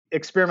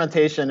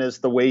experimentation is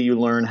the way you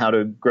learn how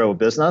to grow a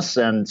business.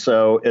 And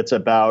so it's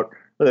about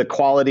the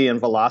quality and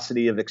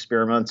velocity of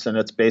experiments, and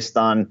it's based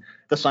on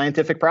the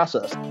scientific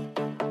process.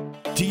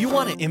 Do you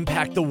want to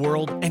impact the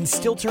world and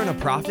still turn a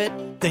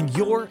profit? Then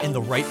you're in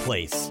the right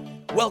place.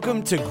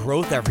 Welcome to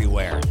Growth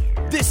Everywhere.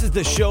 This is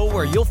the show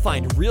where you'll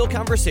find real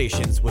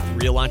conversations with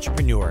real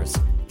entrepreneurs.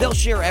 They'll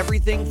share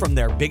everything from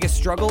their biggest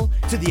struggle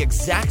to the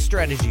exact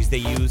strategies they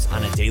use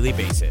on a daily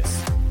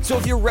basis. So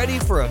if you're ready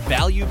for a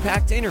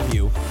value-packed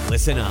interview,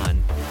 listen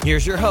on.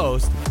 Here's your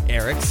host,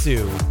 Eric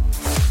Siu.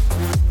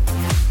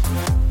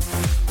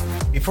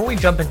 Before we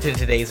jump into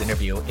today's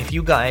interview, if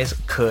you guys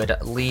could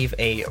leave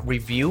a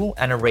review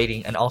and a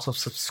rating and also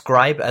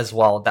subscribe as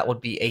well, that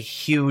would be a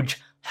huge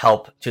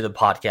help to the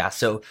podcast.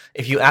 So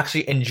if you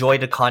actually enjoy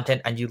the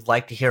content and you'd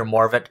like to hear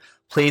more of it,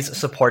 please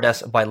support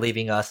us by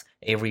leaving us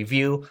a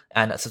review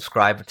and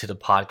subscribe to the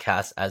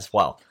podcast as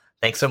well.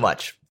 Thanks so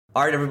much.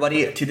 All right,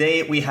 everybody.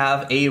 Today we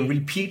have a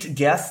repeat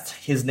guest.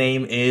 His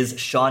name is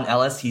Sean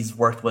Ellis. He's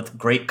worked with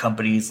great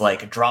companies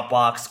like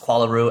Dropbox,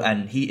 Qualaroo,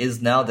 and he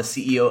is now the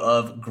CEO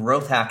of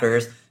Growth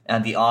Hackers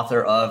and the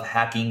author of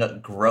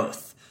Hacking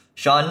Growth.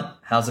 Sean,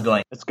 how's it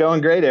going? It's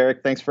going great,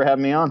 Eric. Thanks for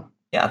having me on.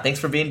 Yeah, thanks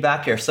for being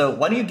back here. So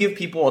why don't you give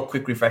people a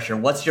quick refresher?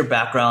 What's your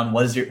background?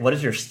 What is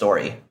your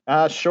story?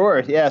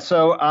 Sure. Yeah.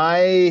 So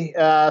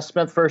I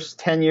spent the first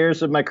 10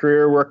 years of my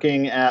career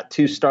working at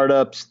two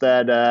startups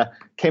that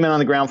came in on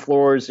the ground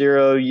floor,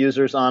 0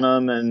 users on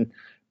them, and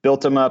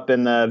built them up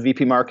in the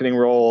VP marketing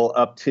role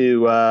up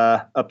to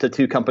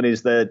 2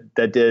 companies that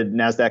did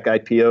NASDAQ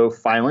IPO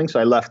filing.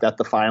 So I left at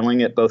the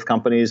filing at both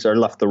companies, or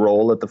left the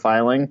role at the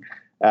filing.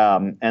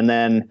 And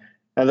then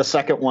the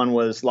second one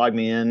was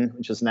LogMeIn,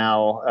 which is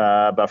now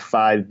about a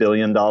 $5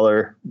 billion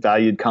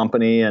valued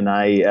company. And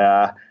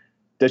I,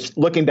 just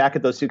looking back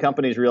at those 2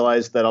 companies,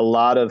 realized that a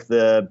lot of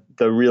the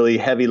really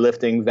heavy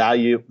lifting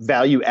value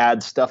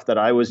add stuff that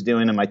I was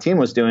doing and my team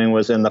was doing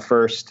was in the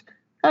first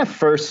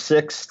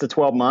 6 to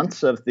 12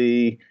 months of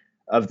the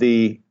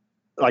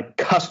like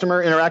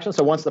customer interaction.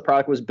 So once the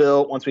product was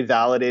built, once we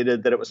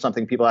validated that it was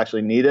something people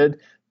actually needed,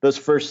 those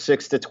first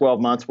 6 to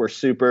 12 months were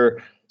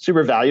super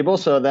valuable.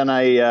 So then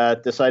I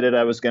decided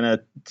I was going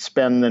to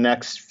spend the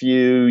next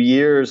few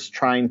years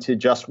trying to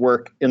just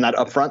work in that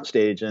upfront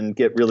stage and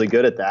get really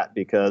good at that,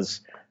 because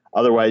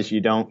otherwise you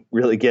don't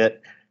really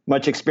get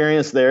much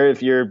experience there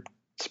if you're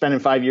spending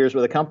 5 years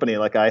with a company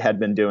like I had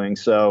been doing.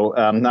 So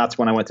that's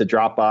when I went to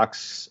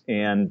Dropbox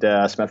and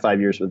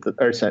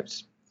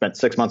spent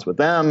 6 months with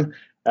them,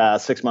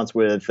 6 months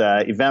with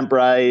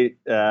Eventbrite,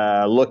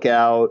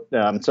 Lookout.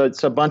 So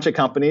it's a bunch of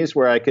companies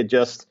where I could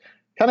just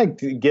kind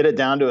of get it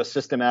down to a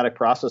systematic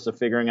process of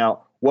figuring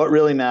out what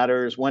really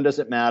matters, when does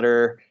it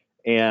matter,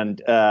 and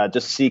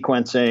just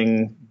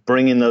sequencing,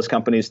 bringing those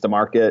companies to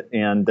market,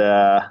 and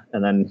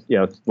then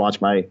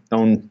launched my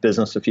own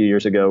business a few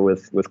years ago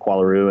with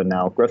Qualaroo and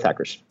now Growth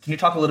Hackers. Can you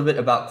talk a little bit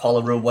about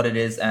Qualaroo, what it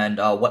is, and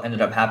what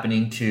ended up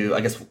happening to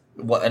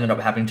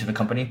the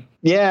company?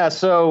 Yeah,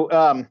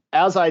 so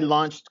as I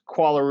launched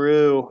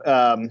Qualaroo,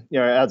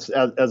 as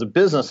a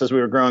business, as we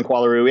were growing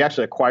Qualaroo, we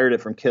actually acquired it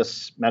from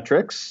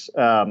Kissmetrics,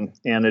 and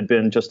it had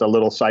been just a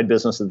little side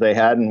business that they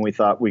had, and we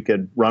thought we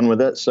could run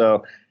with it.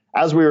 So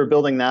as we were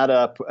building that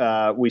up,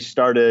 we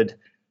started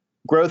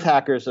Growth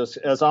Hackers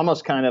as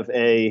almost kind of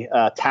a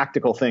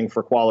tactical thing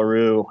for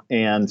Qualaroo.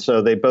 And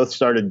so they both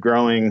started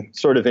growing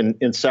sort of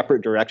in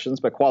separate directions.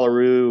 But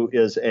Qualaroo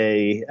is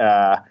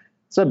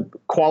it's a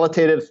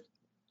qualitative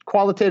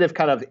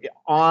kind of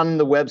on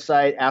the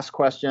website, ask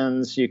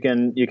questions. You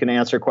can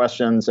answer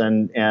questions,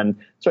 and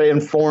so it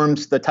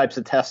informs the types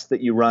of tests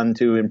that you run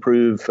to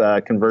improve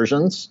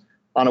conversions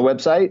on a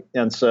website.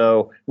 And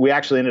so we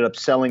actually ended up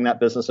selling that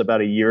business about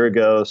a year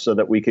ago so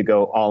that we could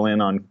go all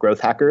in on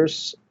Growth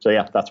Hackers. So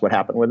yeah, that's what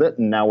happened with it.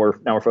 And now we're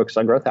focused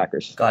on Growth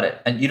Hackers. Got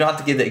it. And you don't have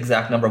to give the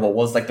exact number, but what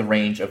was like the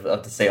range of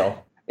the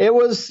sale? It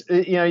was,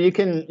 you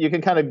can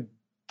kind of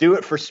do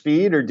it for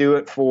speed or do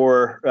it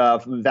for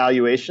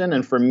valuation.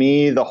 And for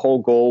me, the whole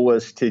goal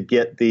was to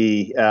get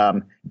the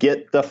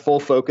full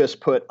focus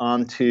put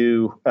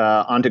onto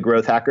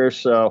Growth Hackers.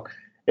 So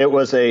it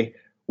was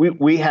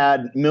we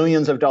had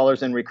millions of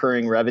dollars in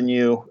recurring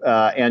revenue,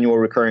 annual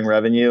recurring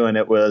revenue, and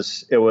it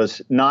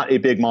was not a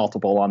big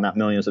multiple on that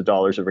millions of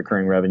dollars of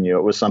recurring revenue.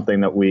 It was something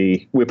that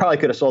we probably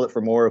could have sold it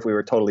for more if we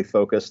were totally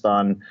focused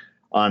on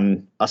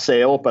a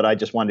sale, but I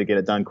just wanted to get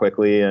it done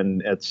quickly,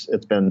 and it's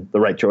been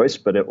the right choice.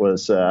 But it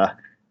was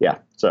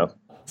so.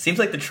 Seems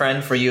like the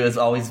trend for you has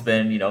always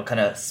been, kind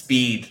of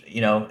speed,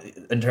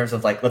 in terms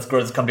of like, let's grow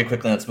this company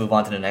quickly, let's move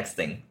on to the next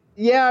thing.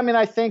 Yeah, I mean,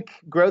 I think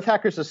Growth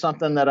Hackers is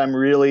something that I'm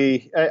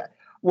really.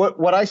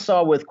 What I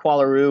saw with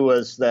Qualaroo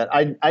was that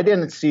I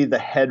didn't see the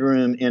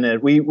headroom in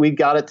it. We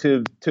got it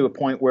to a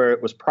point where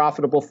it was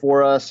profitable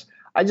for us.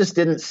 I just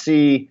didn't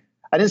see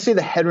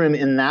the headroom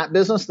in that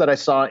business that I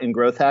saw in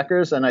Growth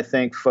Hackers. And I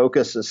think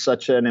focus is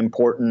such an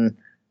important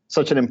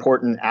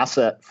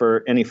asset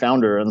for any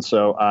founder. And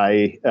so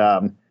I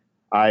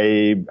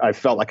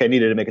felt like I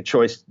needed to make a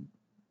choice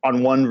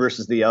on one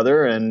versus the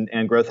other, and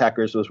Growth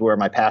Hackers was where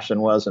my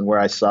passion was and where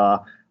I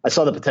saw I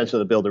saw the potential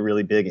to build a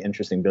really big,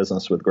 interesting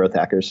business with Growth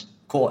Hackers.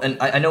 Cool. And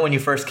I know when you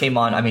first came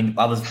on, I mean,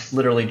 I was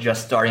literally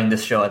just starting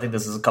this show. I think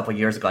this is a couple of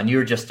years ago, and you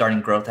were just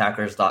starting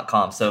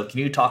growthhackers.com. So can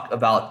you talk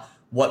about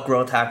what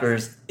Growth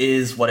Hackers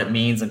is, what it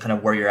means, and kind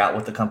of where you're at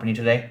with the company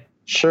today?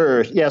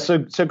 Sure. Yeah. So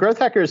Growth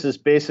Hackers is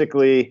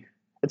basically,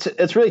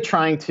 it's really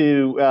trying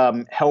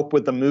to help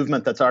with the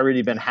movement that's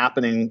already been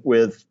happening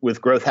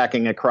with growth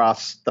hacking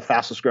across the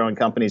fastest growing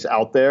companies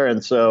out there.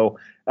 And so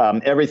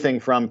everything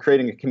from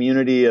creating a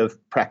community of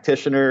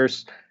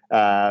practitioners,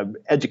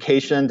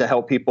 education to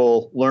help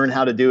people learn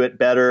how to do it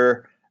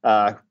better.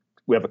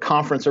 We have a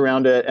conference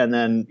around it. And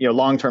then,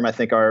 long term, I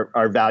think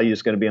our value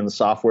is going to be in the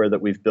software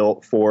that we've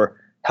built for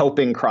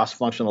helping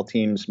cross-functional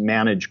teams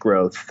manage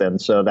growth.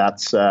 And so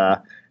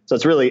so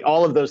it's really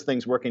all of those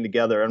things working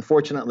together.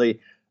 Unfortunately,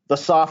 the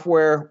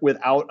software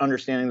without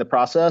understanding the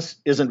process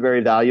isn't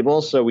very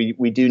valuable. So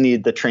we do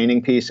need the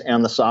training piece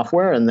and the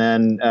software. And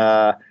then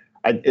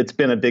it's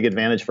been a big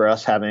advantage for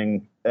us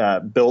having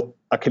built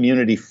a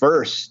community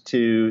first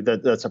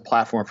that's a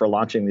platform for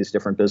launching these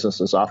different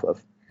businesses off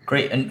of.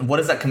 Great. And what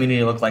does that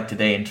community look like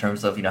today in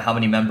terms of, how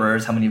many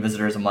members, how many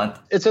visitors a month?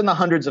 It's in the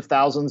hundreds of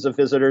thousands of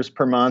visitors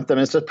per month. I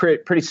mean, it's a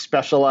pretty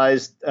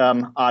specialized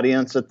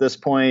audience at this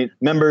point.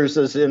 Members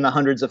is in the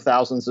hundreds of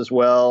thousands as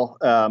well.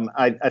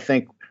 I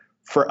think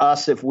for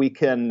us, if we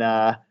can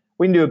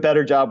do a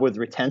better job with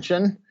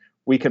retention,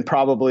 we can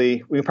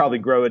probably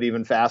grow it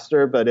even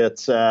faster. But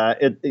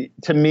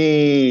to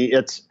me,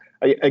 it's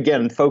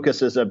again,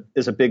 focus is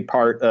a big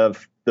part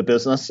of the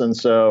business. And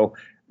so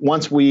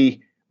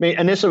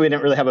initially, we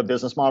didn't really have a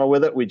business model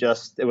with it.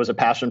 It was a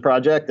passion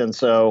project. And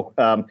so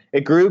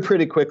it grew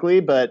pretty quickly,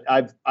 but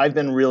I've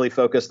been really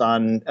focused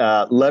on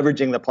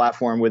leveraging the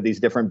platform with these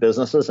different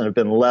businesses and have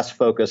been less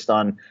focused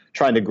on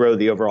trying to grow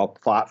the overall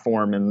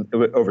platform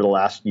over the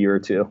last year or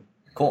two.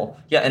 Cool.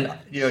 Yeah.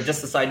 And,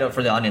 just a side note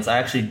for the audience, I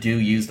actually do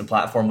use the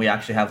platform. We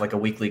actually have like a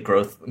weekly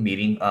growth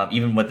meeting,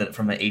 even with it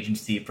from an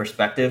agency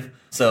perspective.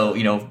 So,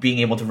 being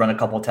able to run a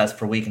couple of tests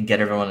per week and get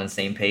everyone on the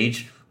same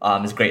page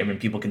is great. I mean,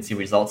 people can see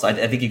results. So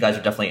I think you guys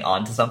are definitely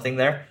on to something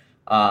there.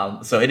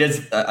 So it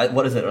is,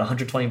 what is it,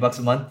 $120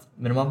 a month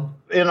minimum?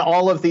 In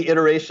all of the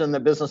iteration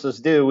that businesses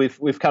do,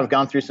 we've kind of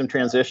gone through some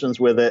transitions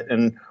with it.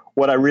 And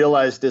what I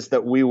realized is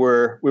that we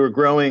were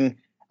growing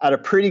at a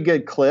pretty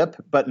good clip,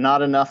 but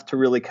not enough to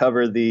really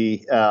cover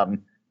the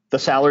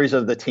salaries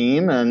of the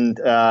team. And,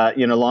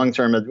 long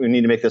term, we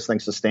need to make this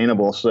thing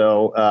sustainable.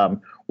 So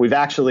we've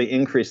actually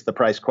increased the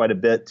price quite a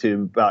bit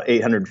to about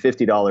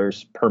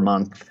 $850 per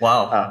month.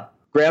 Wow.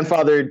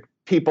 Grandfathered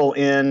people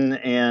in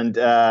and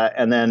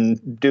then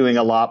doing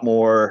a lot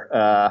more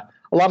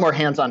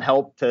hands-on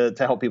help to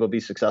help people be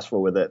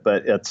successful with it.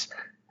 But it's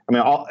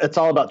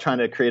all about trying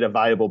to create a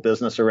viable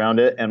business around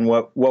it. And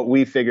what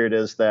we figured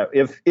is that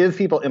if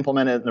people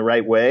implement it in the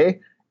right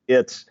way,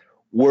 it's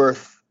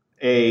worth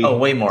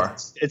way more.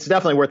 It's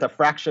definitely worth a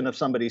fraction of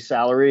somebody's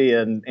salary.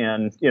 And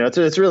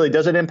it's really,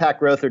 does it impact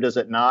growth or does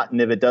it not?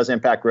 And if it does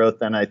impact growth,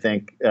 then I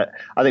think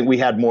we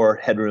had more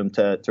headroom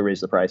to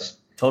raise the price.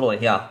 Totally.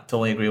 Yeah,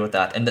 totally agree with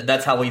that. And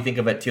that's how we think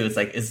of it too. It's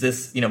like, is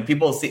this,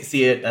 people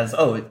see it as,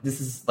 this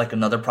is like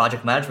another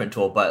project management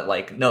tool, but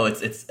like, no,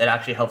 it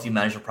actually helps you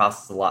manage the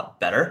process a lot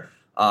better.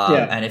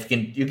 And if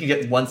you can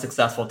get one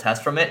successful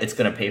test from it, it's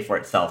going to pay for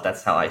itself.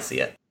 That's how I see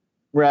it.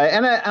 Right.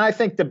 And I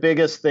think the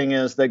biggest thing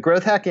is that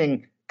growth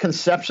hacking,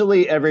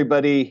 conceptually,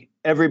 everybody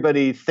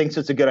thinks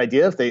it's a good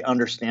idea if they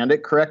understand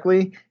it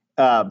correctly.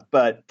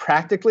 But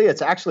practically,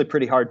 it's actually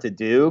pretty hard to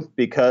do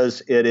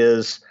because it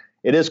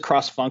is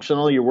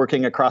cross-functional. You're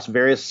working across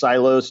various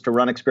silos to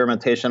run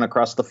experimentation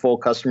across the full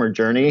customer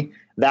journey.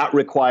 That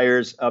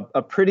requires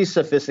a pretty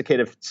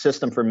sophisticated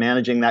system for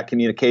managing that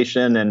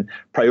communication and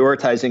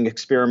prioritizing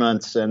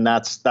experiments. And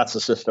that's the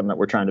system that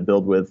we're trying to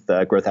build with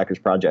Growth Hackers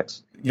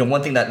projects.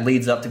 One thing that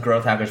leads up to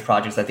Growth Hackers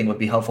projects I think would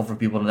be helpful for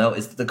people to know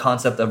is the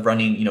concept of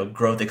running,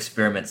 growth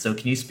experiments. So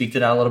can you speak to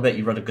that a little bit?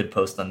 You wrote a good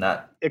post on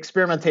that.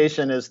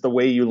 Experimentation is the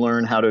way you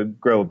learn how to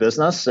grow a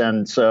business.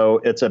 And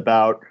so it's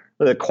about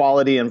the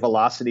quality and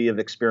velocity of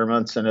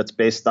experiments, and it's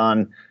based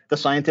on the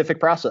scientific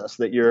process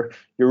that you're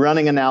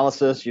running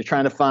analysis, you're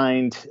trying to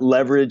find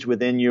leverage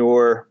within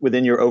your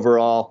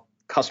overall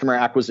customer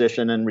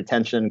acquisition and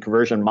retention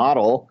conversion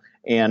model.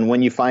 And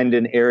when you find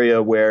an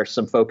area where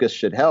some focus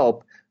should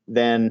help,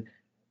 then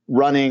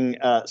running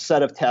a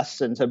set of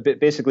tests and to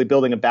basically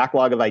building a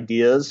backlog of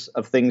ideas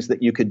of things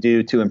that you could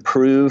do to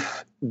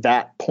improve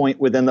that point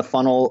within the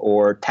funnel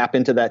or tap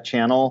into that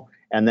channel.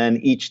 And then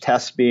each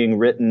test being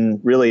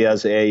written really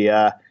as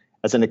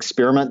an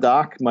experiment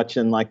doc, much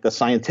in like the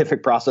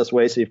scientific process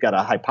way. So you've got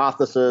a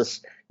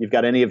hypothesis, you've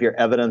got any of your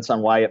evidence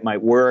on why it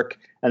might work,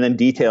 and then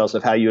details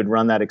of how you would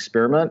run that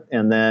experiment.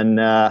 And then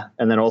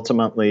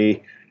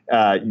ultimately,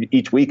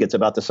 each week it's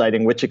about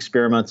deciding which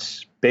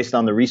experiments, based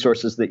on the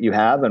resources that you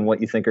have and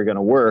what you think are going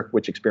to work,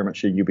 which experiments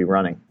should you be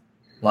running.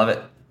 Love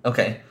it.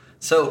 Okay.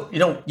 So,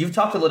 you've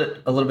talked a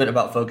little bit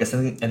about focus.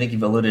 I think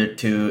you've alluded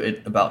to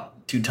it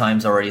about two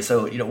times already.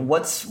 So,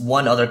 what's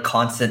one other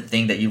constant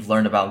thing that you've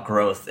learned about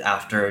growth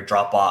after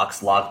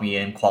Dropbox,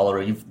 LogMe, and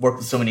Qualaroo? You've worked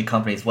with so many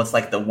companies. What's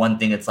like the one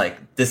thing it's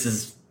like, this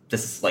is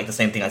like the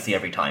same thing I see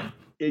every time?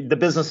 The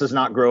business is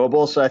not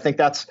growable. So I think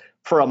that's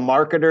for a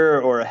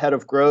marketer or a head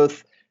of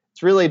growth.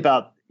 It's really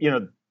about,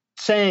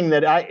 saying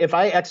that if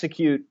I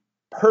execute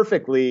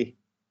perfectly,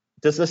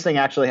 does this thing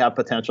actually have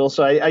potential?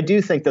 So I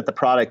do think that the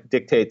product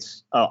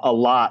dictates a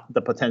lot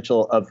the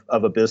potential of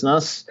a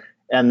business.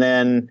 And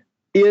then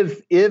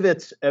if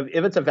it's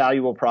a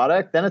valuable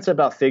product, then it's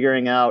about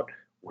figuring out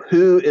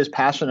who is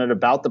passionate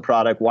about the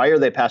product, why are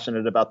they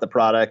passionate about the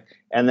product,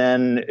 and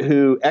then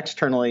who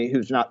externally,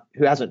 who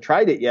hasn't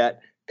tried it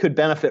yet, could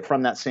benefit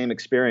from that same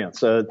experience.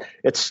 So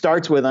it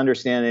starts with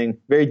understanding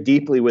very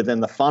deeply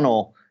within the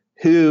funnel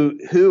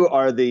who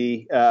are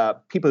the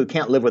people who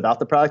can't live without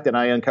the product, and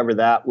I uncover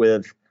that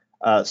with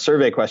a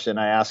survey question.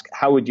 I ask,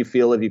 how would you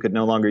feel if you could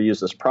no longer use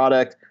this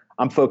product?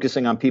 I'm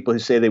focusing on people who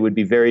say they would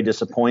be very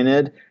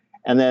disappointed,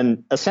 and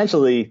then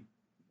essentially,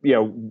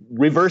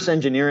 reverse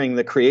engineering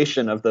the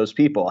creation of those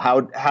people.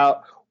 How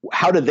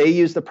do they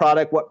use the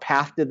product? What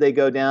path did they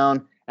go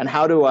down? And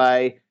how do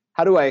I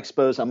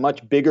expose a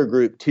much bigger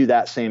group to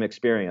that same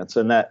experience?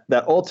 And that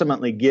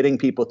ultimately getting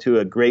people to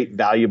a great,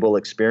 valuable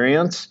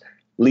experience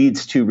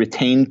leads to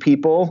retained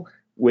people,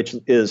 which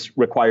is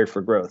required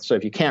for growth. So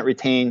if you can't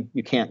retain,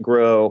 you can't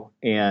grow.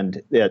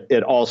 And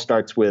it all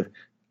starts with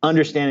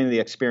understanding the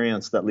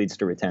experience that leads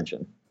to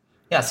retention.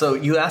 Yeah, so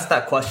you asked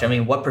that question. I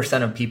mean, what %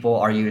 of people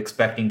are you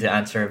expecting to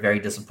answer very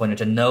disappointed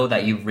to know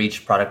that you've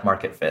reached product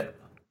market fit?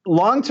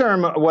 Long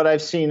term, what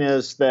I've seen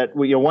is that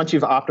once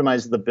you've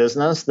optimized the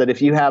business, that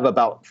if you have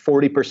about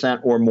 40%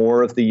 or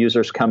more of the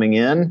users coming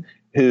in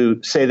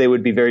who say they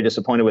would be very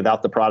disappointed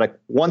without the product,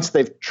 once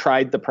they've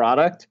tried the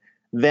product,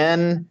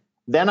 then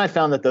I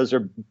found that those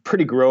are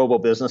pretty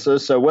growable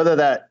businesses. So whether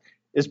that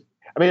is,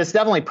 it's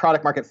definitely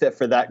product market fit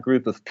for that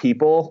group of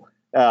people.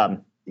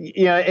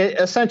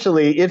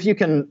 Essentially, if you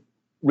can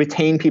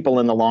retain people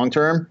in the long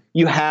term,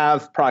 you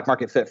have product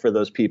market fit for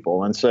those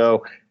people. And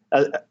so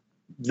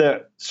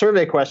the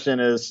survey question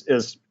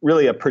is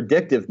really a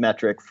predictive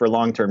metric for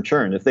long-term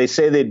churn. If they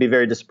say they'd be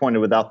very disappointed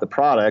without the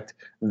product,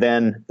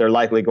 then they're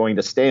likely going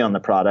to stay on the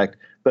product.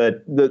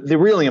 But the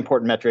really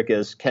important metric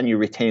is, can you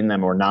retain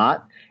them or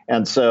not?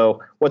 And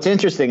so what's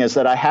interesting is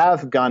that I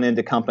have gone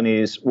into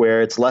companies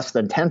where it's less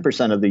than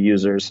 10% of the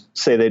users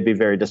say they'd be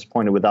very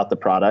disappointed without the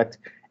product.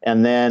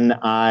 And then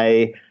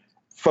I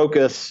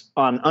focus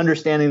on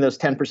understanding those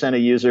 10%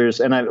 of users.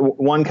 And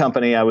one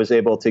company I was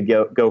able to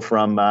go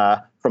from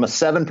a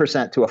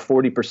 7% to a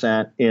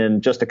 40%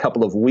 in just a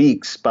couple of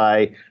weeks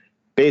by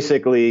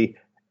basically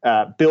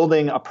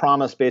building a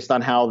promise based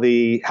on how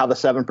the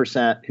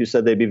 7% who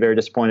said they'd be very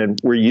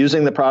disappointed were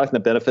using the product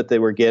and the benefit they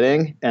were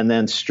getting, and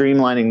then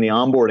streamlining the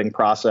onboarding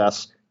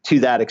process to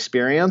that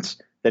experience.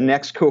 The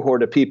next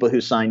cohort of people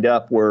who signed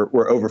up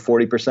were over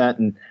 40%.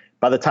 And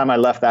by the time I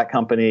left that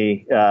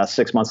company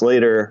 6 months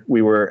later,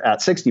 we were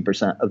at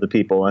 60% of the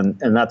people. And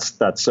that's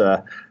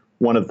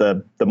one of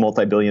the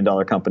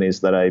multi-billion-dollar companies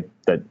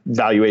that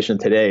valuation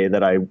today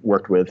that I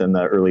worked with in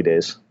the early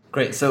days.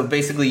 Great. So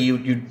basically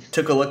you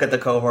took a look at the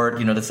cohort,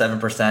 the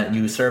 7%,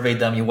 you surveyed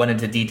them, you went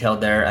into detail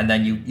there, and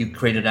then you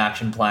created an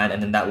action plan,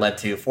 and then that led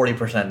to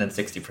 40%, then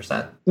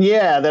 60%.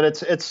 Yeah, that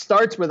it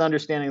starts with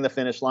understanding the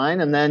finish line,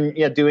 and then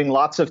doing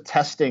lots of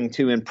testing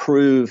to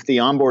improve the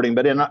onboarding.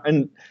 But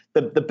in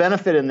the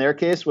benefit in their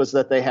case was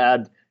that they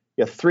had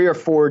 3 or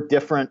 4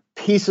 different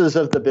pieces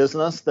of the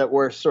business that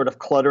were sort of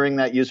cluttering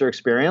that user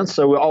experience.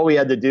 So all we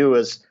had to do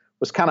was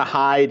kind of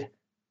hide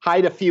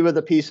a few of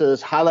the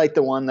pieces, highlight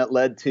the one that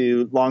led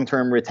to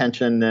long-term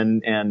retention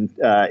and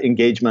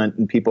engagement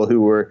and people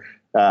who were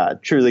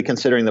truly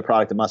considering the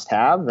product a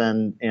must-have.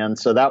 And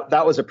so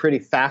that was a pretty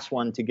fast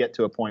one to get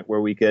to a point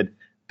where we could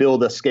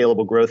build a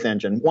scalable growth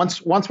engine.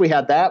 Once we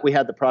had that, we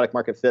had the product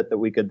market fit that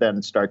we could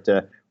then start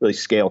to really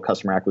scale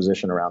customer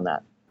acquisition around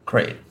that.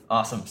 Great.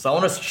 Awesome. So I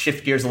want to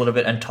shift gears a little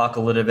bit and talk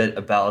a little bit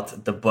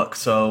about the book.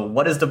 So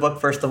what is the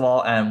book, first of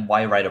all, and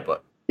why write a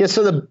book? Yeah,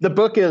 so the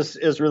book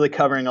is really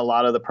covering a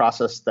lot of the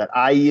process that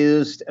I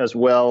used, as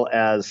well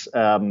as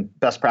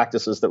best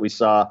practices that we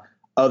saw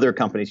other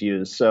companies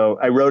use. So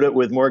I wrote it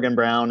with Morgan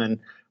Brown, and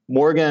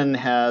Morgan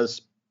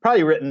has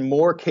probably written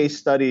more case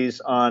studies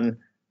on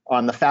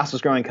the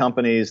fastest growing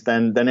companies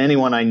than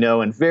anyone I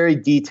know, and very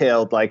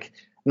detailed. And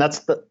that's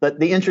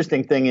the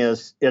interesting thing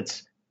is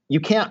you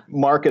can't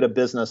market a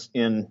business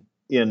in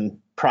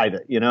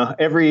private.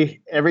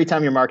 Every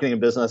time you're marketing a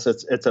business,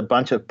 it's a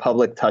bunch of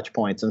public touch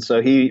points. And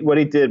so what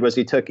he did was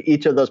he took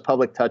each of those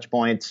public touch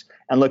points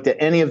and looked at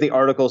any of the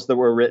articles that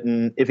were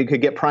written. If he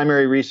could get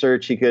primary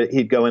research,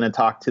 he'd go in and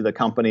talk to the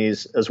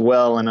companies as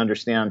well and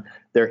understand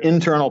their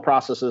internal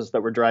processes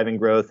that were driving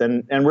growth,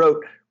 and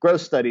wrote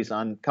growth studies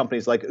on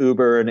companies like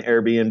Uber and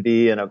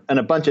Airbnb and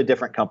a bunch of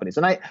different companies.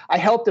 And I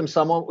helped him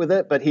somewhat with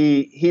it, but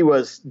he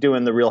was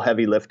doing the real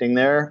heavy lifting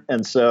there.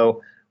 And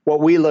so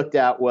what we looked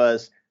at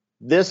was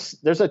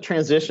there's a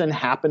transition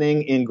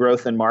happening in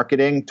growth and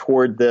marketing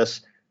toward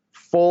this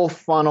full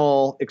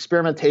funnel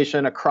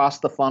experimentation across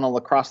the funnel,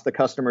 across the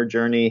customer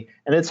journey.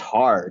 And it's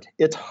hard.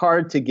 It's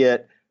hard to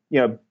get,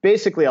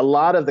 basically a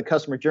lot of the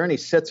customer journey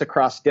sits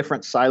across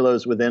different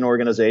silos within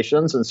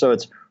organizations. And so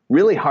it's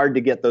really hard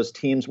to get those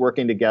teams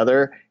working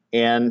together.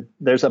 And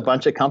there's a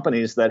bunch of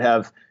companies that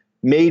have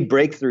made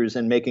breakthroughs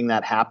in making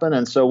that happen.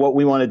 And so what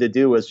we wanted to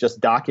do was just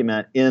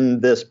document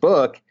in this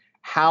book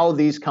how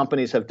these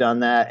companies have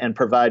done that and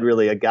provide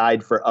really a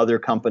guide for other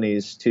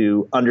companies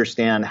to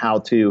understand how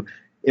to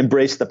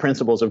embrace the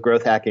principles of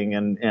growth hacking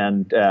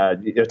and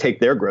take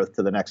their growth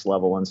to the next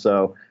level. And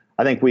so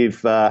I think we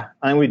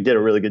did a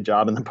really good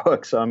job in the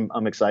book. So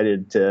I'm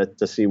excited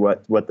to see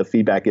what the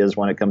feedback is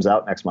when it comes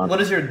out next month.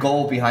 What is your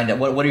goal behind it?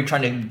 What are you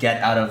trying to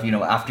get out of,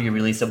 after you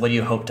release it? What do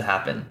you hope to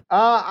happen?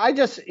 I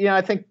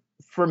think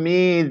for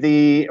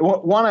me,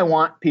 I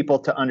want people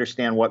to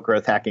understand what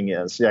growth hacking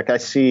is. Like I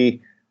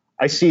see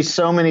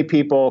so many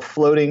people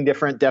floating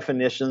different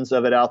definitions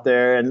of it out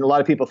there, and a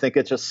lot of people think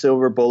it's just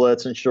silver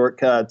bullets and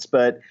shortcuts,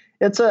 but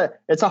it's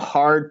a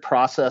hard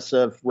process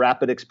of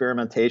rapid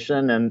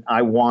experimentation, and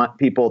I want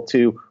people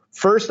to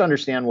first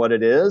understand what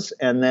it is,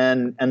 and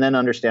then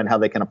understand how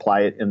they can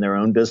apply it in their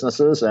own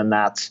businesses, and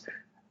that's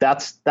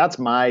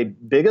my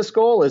biggest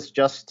goal, is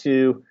just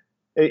to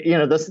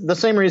the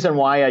same reason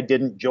why I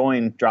didn't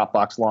join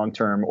Dropbox long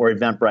term or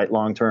Eventbrite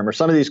long term or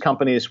some of these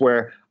companies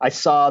where I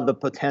saw the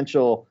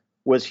potential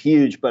was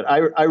huge, but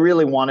I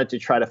really wanted to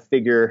try to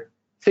figure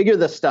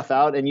this stuff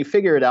out. And you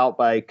figure it out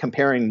by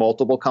comparing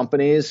multiple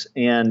companies.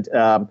 And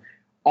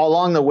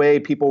along the way,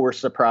 people were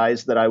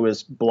surprised that I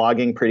was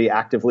blogging pretty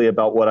actively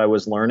about what I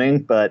was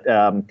learning. But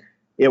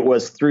it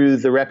was through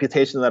the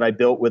reputation that I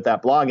built with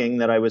that blogging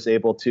that I was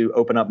able to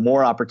open up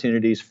more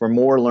opportunities for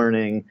more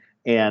learning.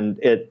 And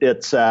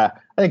it's I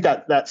think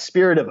that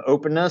spirit of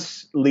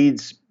openness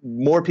leads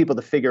more people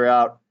to figure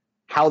out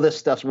how this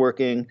stuff's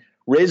working,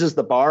 raises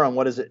the bar on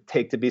what does it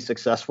take to be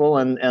successful.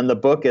 And the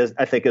book is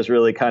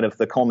really kind of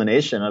the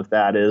culmination of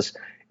that, is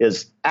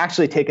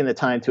actually taking the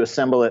time to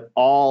assemble it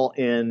all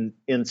in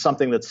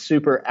something that's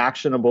super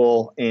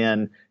actionable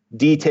and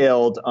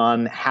detailed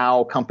on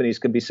how companies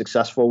can be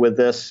successful with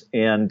this.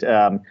 And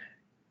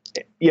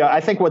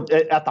I think what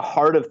at the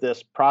heart of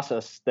this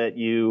process that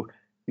you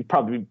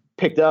probably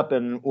picked up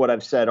in what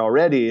I've said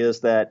already is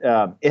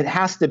that it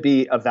has to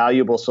be a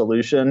valuable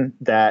solution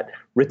that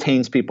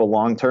retains people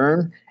long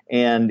term.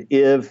 And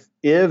if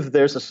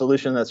there's a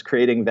solution that's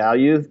creating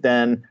value,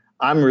 then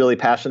I'm really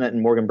passionate,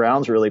 and Morgan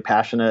Brown's really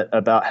passionate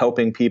about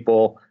helping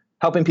people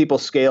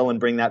scale and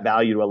bring that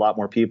value to a lot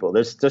more people.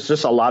 There's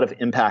just a lot of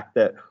impact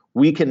that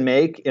we can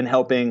make in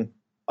helping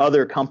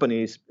other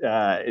companies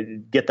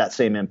get that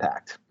same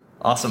impact.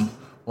 Awesome.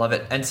 Love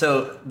it. And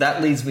so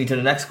that leads me to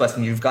the next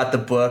question. You've got the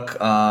book,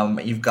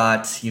 you've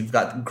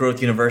got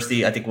Growth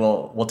University. I think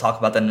we'll talk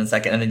about that in a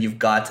second. And then you've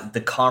got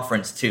the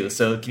conference too.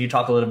 So can you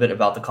talk a little bit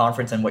about the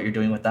conference and what you're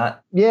doing with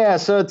that? Yeah.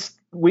 So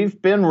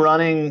we've been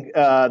running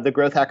the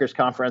Growth Hackers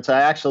Conference.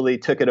 I actually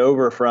took it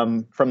over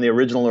from the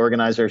original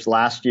organizers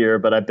last year,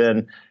 but I've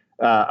been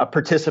a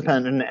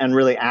participant and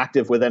really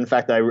active with it. In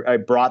fact, I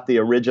brought the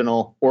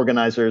original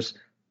organizers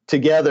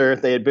together.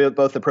 They had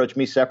both approached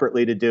me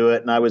separately to do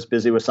it, and I was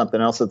busy with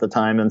something else at the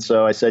time. And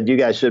so I said, you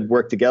guys should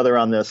work together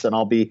on this, and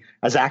I'll be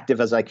as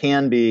active as I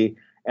can be.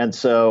 And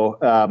so,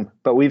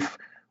 but we've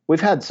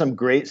had some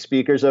great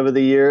speakers over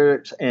the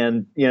years.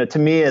 And, to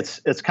me,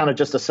 it's kind of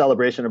just a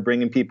celebration of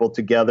bringing people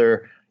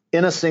together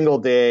in a single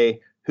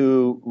day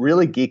who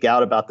really geek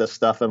out about this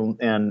stuff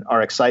and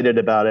are excited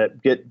about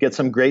it, get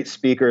some great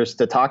speakers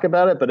to talk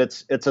about it, but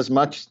it's as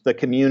much the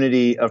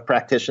community of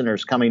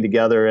practitioners coming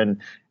together and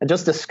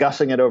just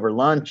discussing it over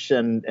lunch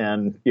and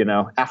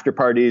after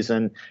parties.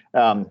 And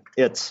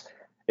it's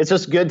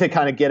just good to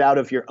kind of get out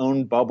of your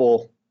own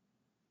bubble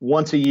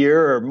once a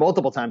year or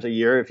multiple times a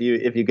year if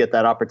you get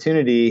that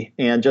opportunity,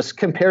 and just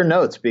compare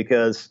notes,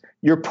 because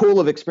your pool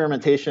of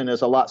experimentation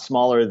is a lot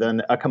smaller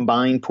than a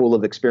combined pool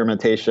of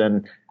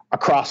experimentation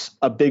across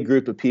a big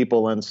group of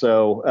people. And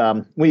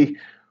so we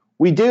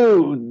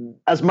do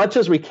as much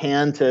as we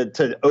can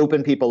to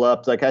open people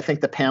up. Like, I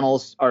think the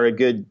panels are a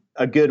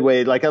good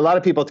way. Like, a lot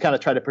of people kind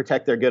of try to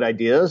protect their good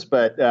ideas,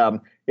 but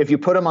if you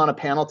put them on a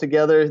panel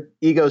together,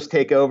 egos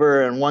take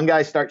over, and one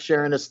guy starts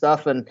sharing his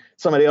stuff and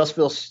somebody else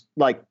feels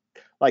like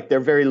they're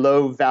very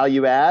low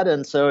value add.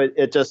 And so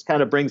it just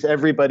kind of brings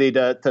everybody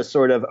to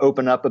sort of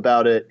open up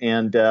about it.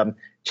 And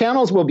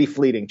channels will be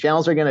fleeting.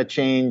 Channels are going to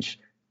change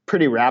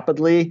pretty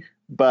rapidly.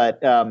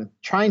 But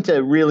trying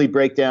to really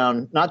break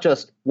down not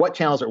just what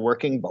channels are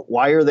working, but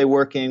why are they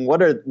working?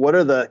 What are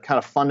the kind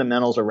of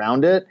fundamentals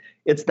around it?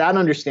 It's that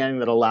understanding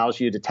that allows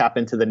you to tap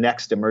into the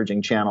next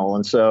emerging channel.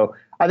 And so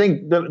I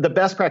think the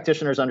best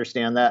practitioners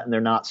understand that, and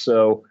they're not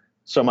so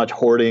much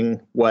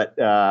hoarding what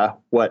are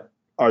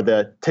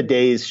the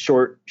today's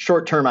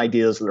short-term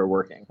ideas that are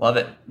working. Love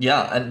it.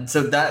 Yeah, and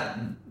so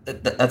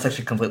that's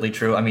actually completely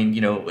true. I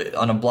mean,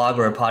 on a blog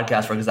or a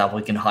podcast, for example,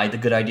 you can hide the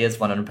good ideas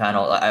one on a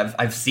panel.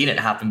 I've seen it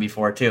happen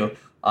before too,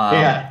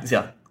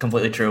 Yeah,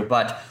 completely true.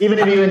 But even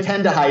if you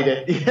intend to hide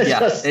it,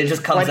 it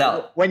just comes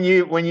out when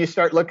you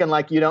start looking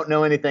like you don't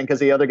know anything because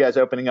the other guy's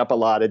opening up a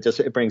lot.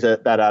 It brings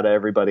that out of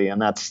everybody,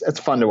 and it's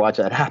fun to watch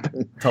that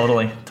happen.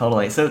 Totally.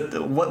 So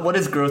what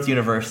is Growth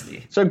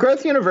University? So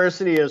Growth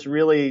University is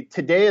really,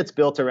 today it's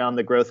built around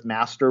the growth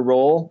master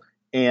role,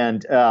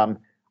 and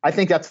I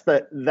think that's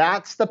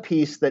the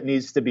piece that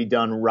needs to be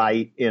done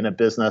right in a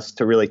business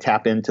to really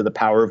tap into the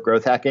power of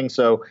growth hacking.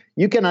 So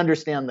you can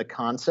understand the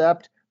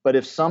concept, but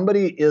if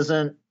somebody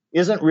isn't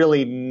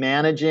really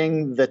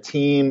managing the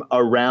team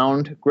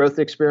around growth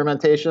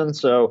experimentation,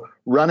 so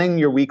running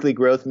your weekly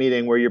growth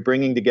meeting where you're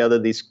bringing together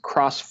these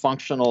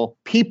cross-functional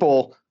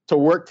people to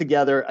work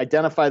together,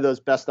 identify those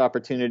best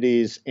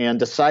opportunities, and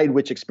decide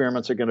which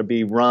experiments are going to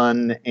be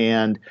run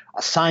and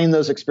assign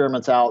those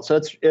experiments out. So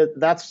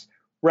that's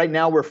right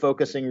now we're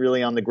focusing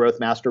really on the growth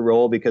master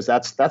role because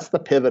that's the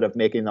pivot of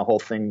making the whole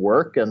thing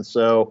work. And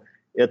so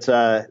it's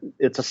a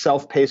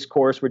self-paced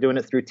course. We're doing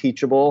it through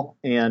Teachable,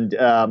 and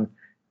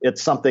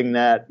it's something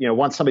that,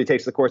 once somebody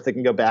takes the course, they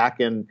can go back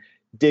and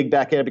dig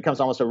back in. It becomes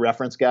almost a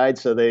reference guide,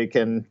 so they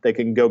can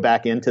go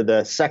back into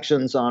the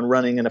sections on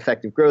running an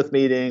effective growth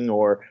meeting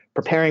or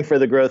preparing for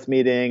the growth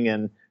meeting.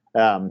 And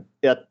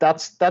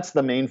that's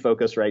the main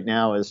focus right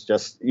now, is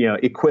just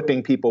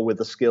equipping people with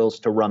the skills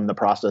to run the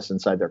process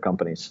inside their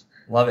companies.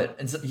 Love it.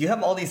 And so you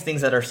have all these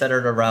things that are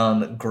centered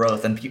around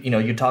growth, and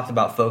you talked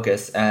about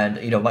focus, and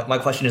my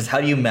question is,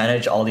 how do you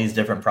manage all these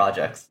different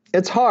projects?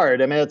 It's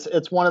hard. I mean,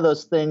 it's one of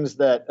those things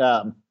that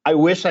I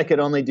wish I could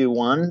only do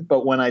one,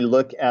 but when I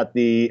look at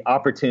the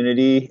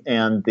opportunity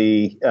and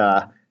the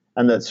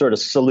sort of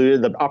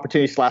the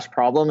opportunity /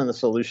 problem and the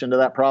solution to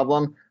that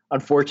problem,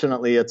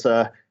 unfortunately, it's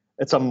a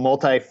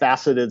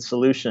multifaceted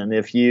solution.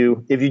 If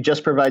you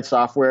just provide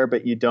software,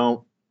 but you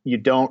don't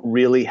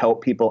really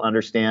help people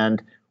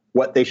understand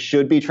what they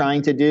should be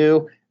trying to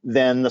do,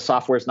 then the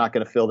software is not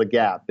going to fill the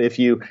gap. If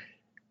you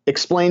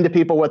explain to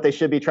people what they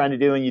should be trying to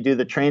do and you do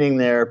the training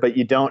there, but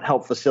you don't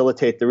help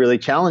facilitate the really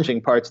challenging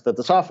parts that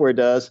the software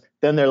does,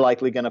 then they're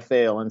likely going to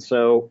fail. And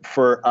so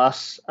for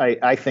us,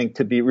 I think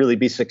to really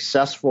be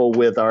successful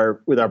with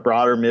our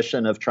broader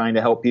mission of trying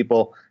to help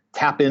people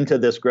tap into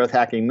this growth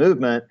hacking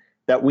movement,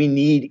 that we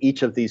need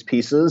each of these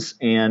pieces.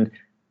 And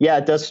yeah,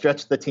 it does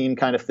stretch the team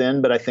kind of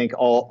thin, but I think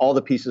all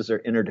the pieces are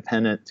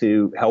interdependent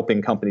to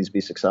helping companies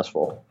be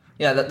successful.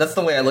 Yeah, that's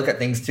the way I look at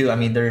things too. I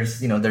mean, there's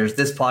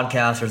this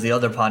podcast, there's the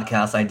other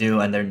podcasts I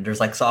do, and then there's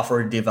like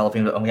software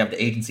developing, and we have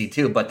the agency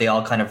too, but they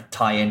all kind of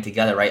tie in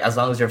together, right? As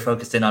long as you're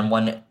focused in on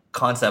one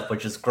concept,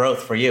 which is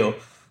growth for you,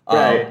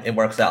 right, it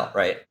works out,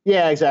 right?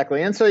 Yeah,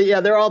 exactly. And so,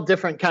 yeah, they're all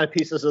different kind of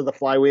pieces of the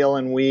flywheel,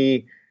 and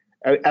we,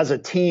 as a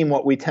team,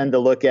 what we tend to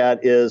look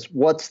at is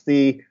what's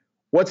the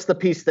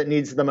piece that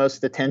needs the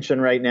most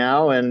attention right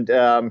now,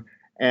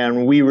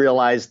 and we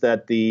realized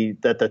that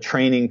the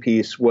training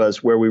piece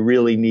was where we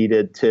really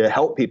needed to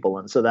help people,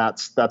 and so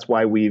that's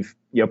why we've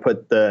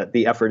put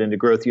the effort into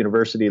Growth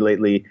University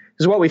lately.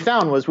 Because what we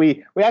found was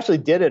we actually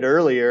did it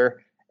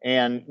earlier,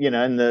 and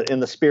in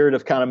the spirit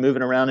of kind of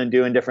moving around and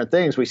doing different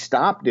things, we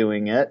stopped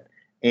doing it,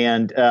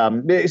 and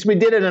because we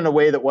did it in a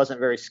way that wasn't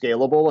very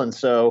scalable, and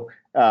so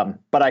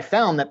but I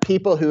found that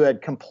people who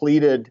had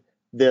completed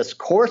this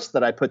course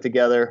that I put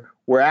together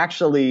were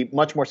actually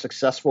much more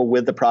successful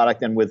with the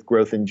product and with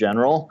growth in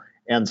general.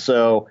 And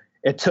so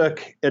it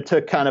took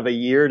kind of a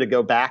year to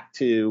go back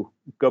to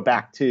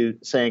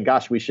saying,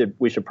 gosh, we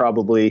should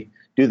probably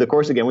do the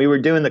course again. We were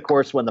doing the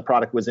course when the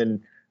product was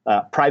in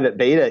private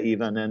beta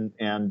even,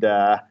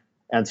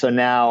 and so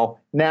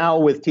now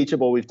with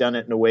Teachable, we've done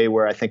it in a way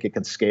where I think it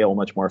can scale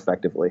much more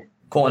effectively.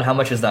 Cool. And how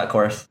much is that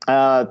course?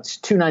 It's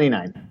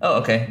 $299. Oh,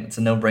 okay. It's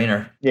a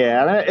no-brainer.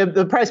 Yeah,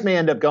 the price may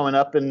end up going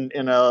up in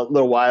a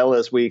little while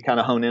as we kind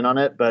of hone in on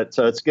it. But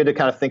so it's good to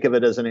kind of think of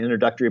it as an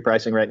introductory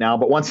pricing right now.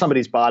 But once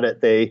somebody's bought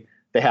it, they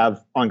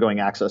have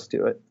ongoing access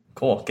to it.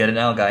 Cool. Get it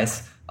now,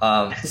 guys.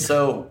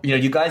 So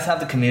you guys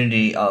have the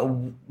community.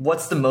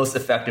 What's the most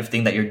effective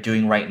thing that you're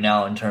doing right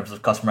now in terms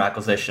of customer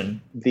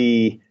acquisition?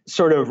 The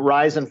sort of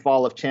rise and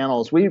fall of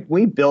channels.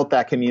 We built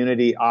that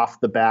community off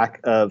the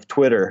back of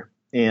Twitter,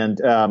 and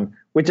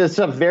which is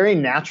a very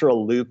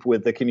natural loop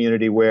with the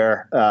community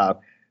where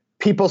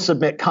people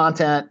submit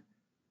content.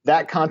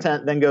 That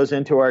content then goes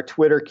into our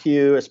Twitter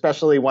queue,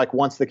 especially like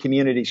once the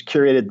community's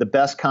curated the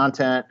best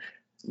content,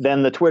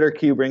 then the Twitter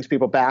queue brings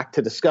people back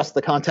to discuss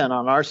the content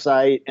on our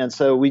site. And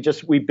so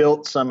we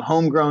built some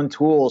homegrown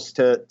tools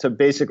to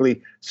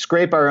basically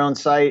scrape our own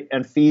site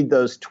and feed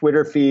those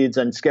Twitter feeds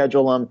and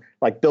schedule them,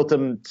 like built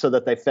them so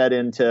that they fed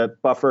into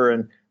Buffer.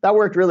 And that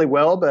worked really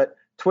well. But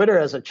Twitter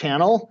as a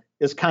channel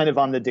is kind of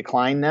on the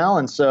decline now.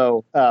 And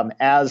so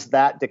as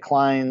that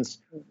declines,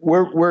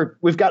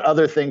 we've got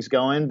other things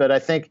going, but I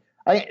think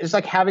it's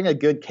like having a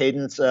good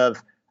cadence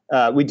of,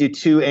 we do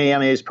 2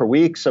 AMAs per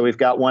week. So we've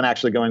got one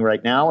actually going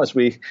right now as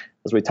we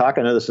talk.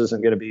 I know this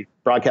isn't going to be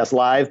broadcast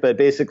live, but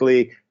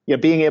basically,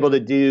 being able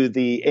to do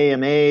the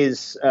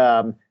AMAs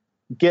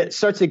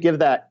starts to give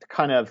that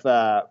kind of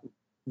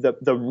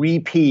the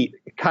repeat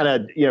kind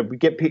of,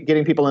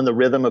 getting people in the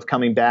rhythm of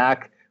coming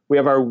back. we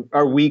have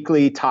our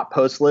weekly top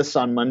post lists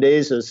on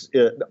Mondays.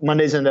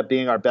 Mondays end up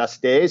being our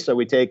best days. So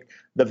we take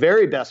the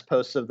very best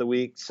posts of the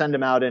week, send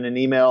them out in an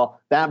email.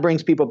 That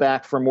brings people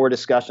back for more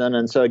discussion.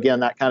 And so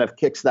again, that kind of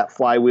kicks that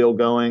flywheel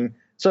going.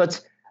 So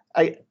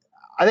I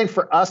think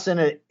for us in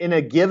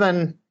a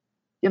given,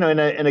 in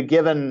a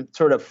given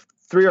sort of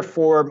 3 or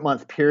 4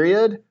 month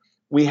period,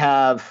 we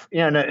have,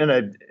 in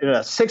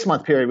a 6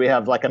 month period, we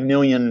have like 1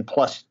 million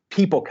plus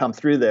people come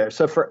through there.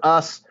 So for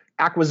us,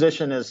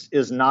 acquisition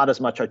is not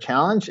as much our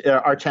challenge.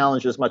 Our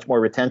challenge is much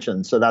more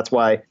retention. So that's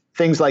why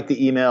things like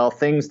the email,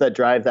 things that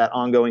drive that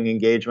ongoing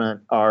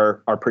engagement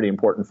are pretty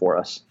important for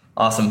us.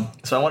 Awesome.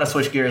 So I want to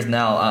switch gears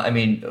now.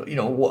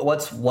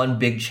 What's one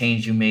big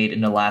change you made in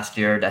the last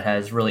year that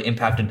has really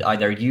impacted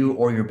either you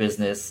or your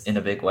business in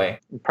a big way?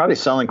 Probably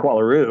selling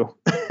Qualaroo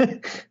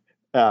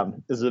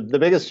is the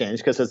biggest change,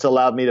 because it's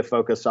allowed me to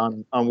focus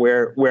on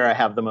where I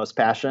have the most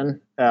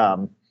passion.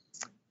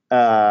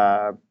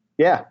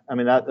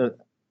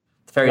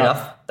 Fair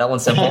enough. That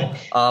one's simple.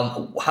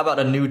 How about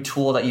a new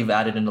tool that you've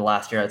added in the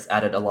last year that's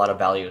added a lot of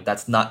value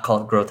that's not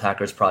called Growth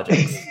Hackers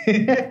projects?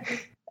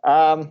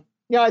 I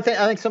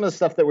think some of the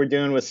stuff that we're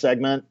doing with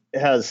Segment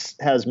has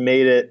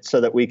made it so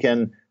that we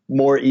can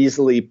more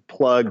easily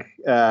plug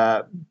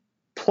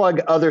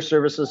other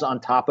services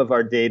on top of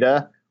our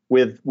data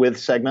with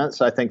Segment.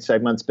 So I think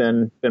Segment's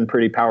been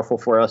pretty powerful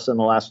for us in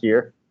the last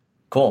year.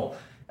 Cool.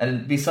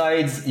 And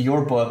besides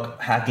your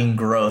book, Hacking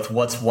Growth,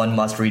 what's one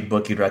must-read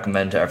book you'd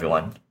recommend to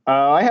everyone?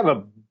 I have a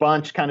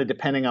bunch, kind of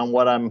depending on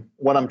what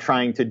I'm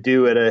trying to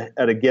do at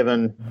a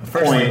given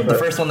point. The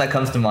first one that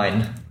comes to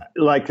mind,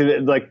 like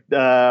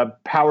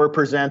Power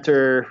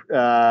Presenter,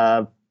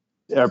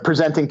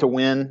 Presenting to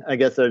Win. I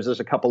guess there's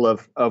a couple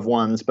of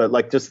ones, but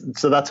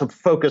so that's a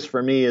focus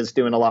for me, is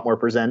doing a lot more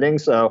presenting.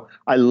 So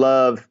I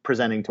love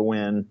Presenting to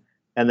Win,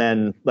 and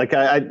then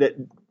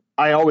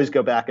I always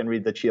go back and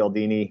read the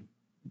Cialdini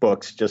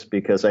books, just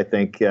because I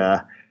think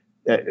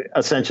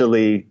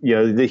essentially,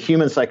 the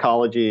human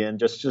psychology and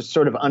just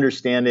sort of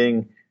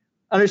understanding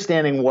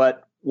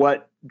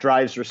what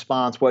drives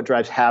response, what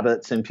drives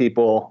habits in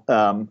people,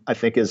 I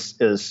think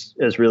is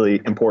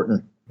really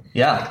important.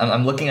 Yeah,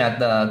 I'm looking at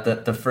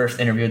the first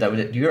interview that we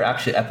did. You're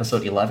actually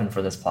episode 11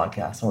 for this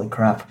podcast. Holy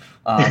crap!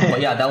 But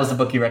yeah, that was the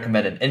book you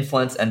recommended,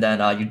 Influence, and then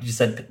you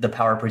said The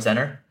Power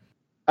Presenter.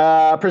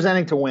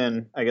 Presenting to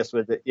Win, I guess,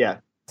 with it. Yeah.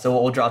 So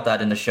we'll drop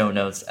that in the show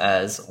notes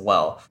as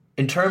well.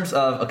 In terms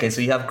of, okay, so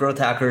you have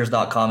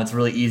growthhackers.com. It's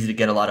really easy to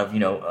get a lot of,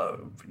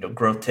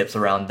 growth tips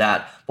around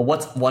that. But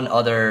what's one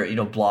other,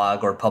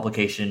 blog or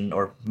publication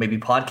or maybe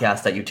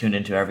podcast that you tune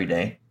into every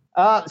day?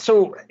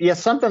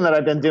 Something that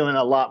I've been doing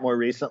a lot more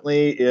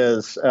recently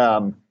is,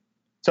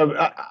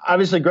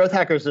 obviously Growth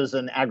Hackers is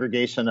an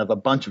aggregation of a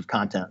bunch of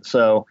content.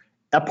 So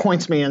that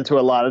points me into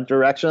a lot of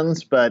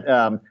directions. But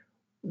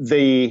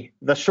the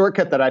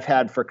shortcut that I've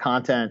had for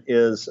content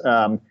is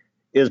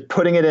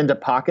putting it into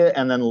Pocket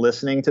and then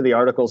listening to the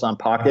articles on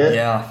Pocket.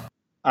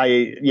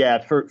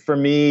 For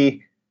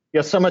me,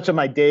 so much of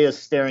my day is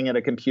staring at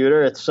a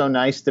computer. It's so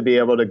nice to be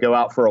able to go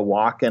out for a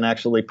walk and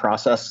actually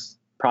process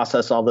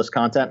all this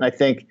content. And I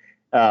think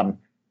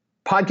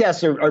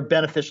podcasts are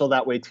beneficial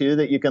that way too,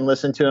 that you can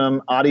listen to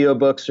them.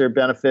 Audiobooks are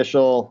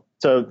beneficial.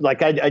 So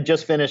I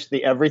just finished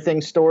The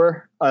Everything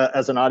Store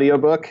as an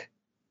audiobook.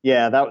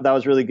 Yeah, that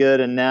was really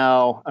good. And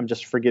now I'm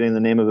just forgetting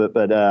the name of it,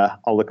 but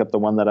I'll look up the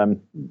one that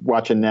I'm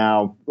watching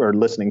now or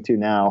listening to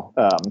now.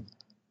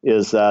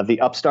 Is The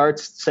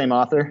Upstarts, same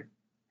author.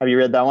 Have you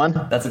read that one?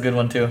 That's a good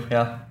one too.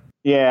 Yeah.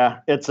 Yeah,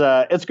 it's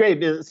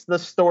great. It's the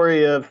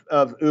story of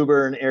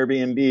Uber and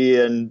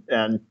Airbnb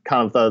and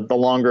kind of the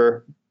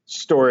longer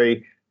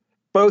story,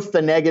 both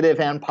the negative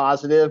and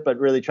positive, but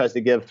really tries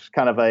to give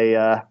kind of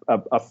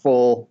a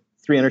full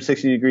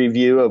 360-degree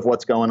view of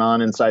what's going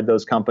on inside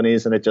those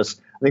companies. And I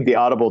think the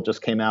Audible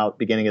just came out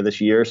beginning of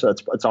this year, so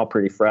it's all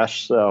pretty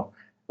fresh. So,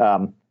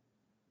 I'm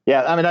bringing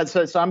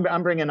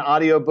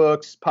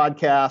audiobooks,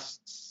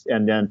 podcasts,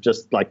 and then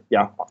just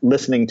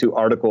listening to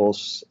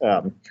articles.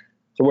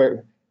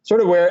 Where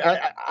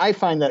I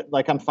find that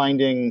I'm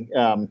finding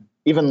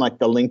even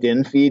the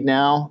LinkedIn feed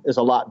now is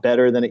a lot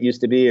better than it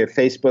used to be, or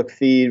Facebook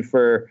feed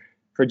for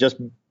just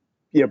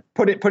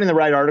putting the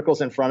right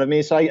articles in front of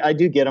me. So I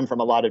do get them from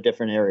a lot of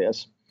different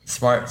areas.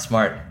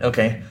 Smart.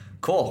 Okay,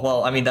 cool.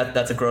 Well,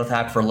 that's a growth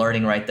hack for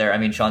learning right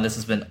there. Sean, this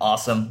has been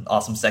awesome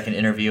second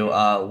interview.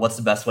 What's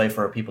the best way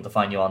for people to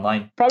find you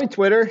online? Probably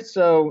Twitter.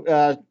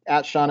 So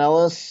at Sean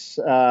Ellis.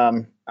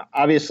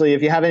 Obviously,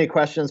 if you have any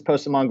questions,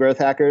 post them on Growth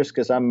Hackers,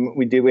 because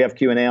we have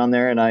Q&A on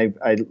there, and I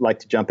like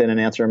to jump in and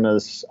answer them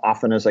as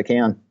often as I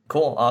can.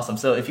 Cool. Awesome.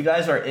 So if you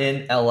guys are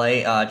in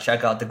LA,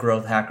 check out the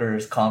Growth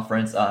Hackers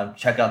conference.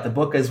 Check out the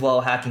book as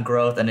well, Hacking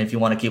Growth. And if you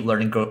want to keep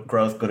learning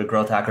growth, go to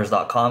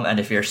growthhackers.com. And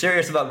if you're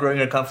serious about growing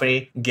your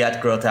company,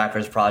 get Growth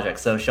Hackers Project.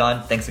 So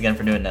Sean, thanks again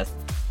for doing this.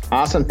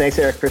 Awesome. Thanks,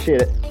 Eric.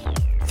 Appreciate it.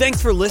 Thanks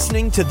for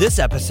listening to this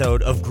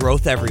episode of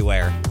Growth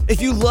Everywhere.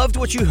 If you loved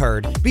what you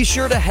heard, be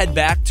sure to head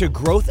back to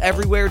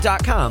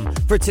growtheverywhere.com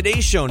for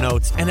today's show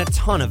notes and a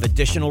ton of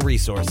additional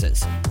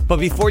resources.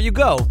 But before you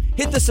go,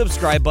 hit the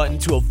subscribe button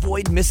to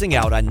avoid missing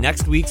out on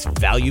next week's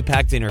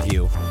value-packed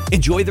interview.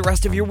 Enjoy the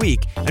rest of your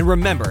week, and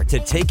remember to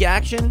take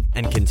action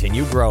and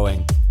continue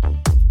growing.